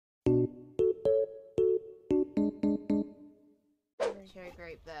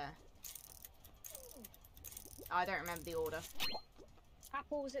right there. Oh, I don't remember the order.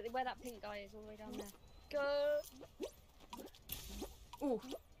 Apple's at where that pink guy is, all the way down there. Go! Ooh.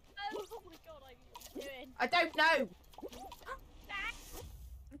 Oh my god, what are you doing? I don't know!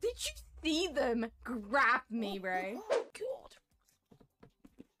 Did you see them grab me, bro? God.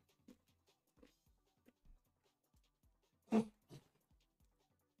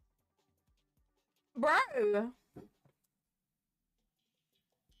 Bro!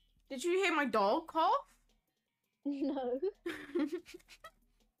 Did you hear my dog cough? No.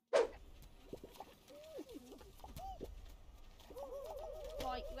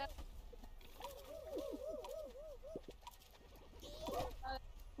 Right,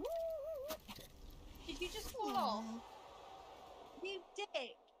 did you just fall off? You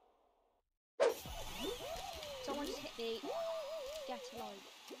dick! Someone just hit me. Get alive.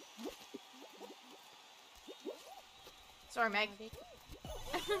 Sorry, Meg.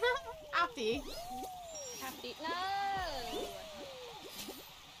 After you. After you. No!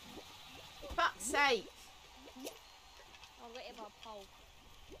 Fuck's sake. Oh, I got hit by a pole.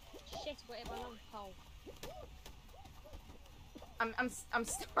 Shit, I got hit by another pole. I'm stuck. I'm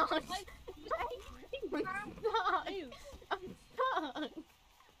stuck. I'm stuck.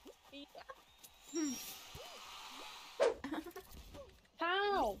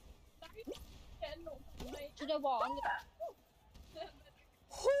 How? Do you know what? I'm gonna...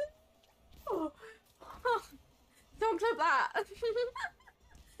 Don't clip that.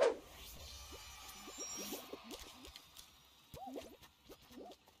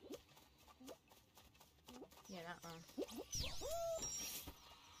 Yeah, that one.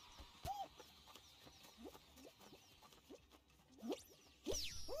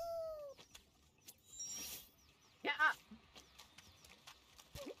 Get up.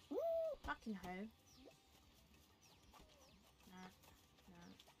 Fucking hoe. No. No.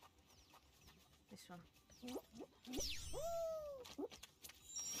 This one.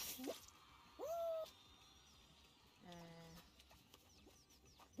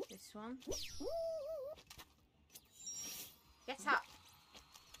 This one. Get up.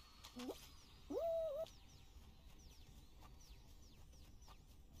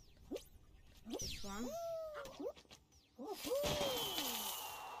 This one.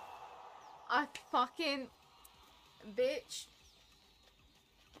 I fucking bitch.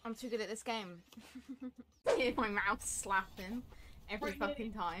 I'm too good at this game. Hear my mouth slapping every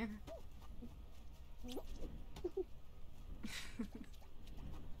fucking time.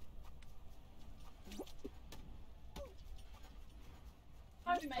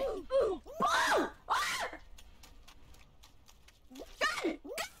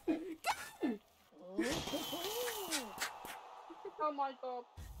 Oh my god.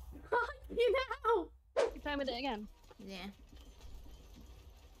 You know. You playing with it again? Yeah.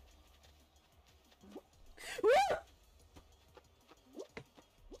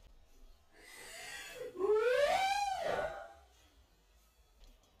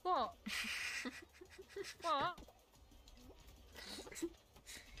 What? What?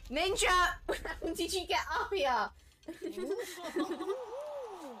 Ninja! How did you get up here?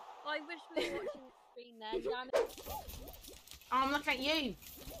 I wish we were watching the screen there, damn it. Oh, I'm looking at you.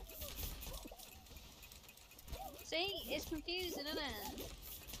 See? It's confusing, isn't it?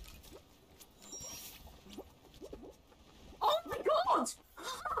 Oh my god!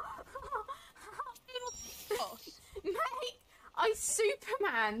 Mate, I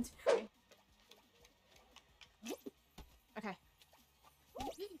Supermaned. Okay.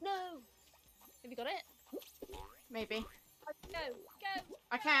 No! Have you got it? Maybe. Go! Go!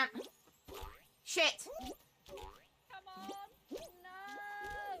 I can't. Shit! Come on! No!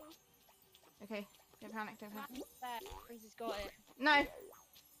 Okay, don't panic, don't panic. There, Prince's got it. No!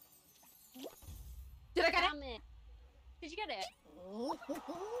 Did I get Damn it! Did you get it?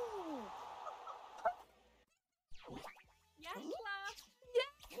 Yes,